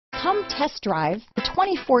Come test drive the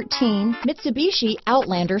 2014 Mitsubishi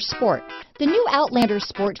Outlander Sport. The new Outlander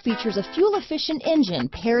Sport features a fuel-efficient engine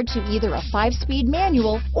paired to either a 5-speed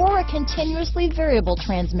manual or a continuously variable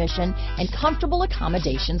transmission and comfortable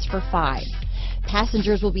accommodations for 5.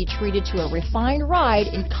 Passengers will be treated to a refined ride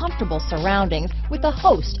in comfortable surroundings with a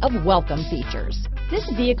host of welcome features. This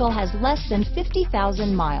vehicle has less than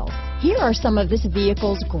 50,000 miles. Here are some of this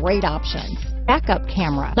vehicle's great options: backup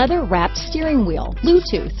camera, leather-wrapped steering wheel,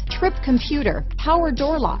 Bluetooth, trip computer, power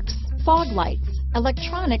door locks, fog lights,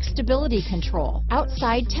 electronic stability control,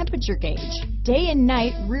 outside temperature gauge, day and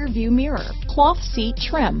night rear view mirror, cloth seat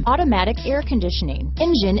trim, automatic air conditioning,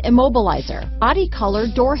 engine immobilizer, body color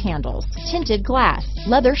door handles, tinted glass,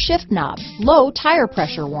 leather shift knob, low tire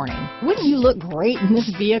pressure warning. Wouldn't you look great in this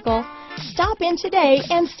vehicle? Stop in today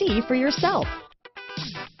and see for yourself.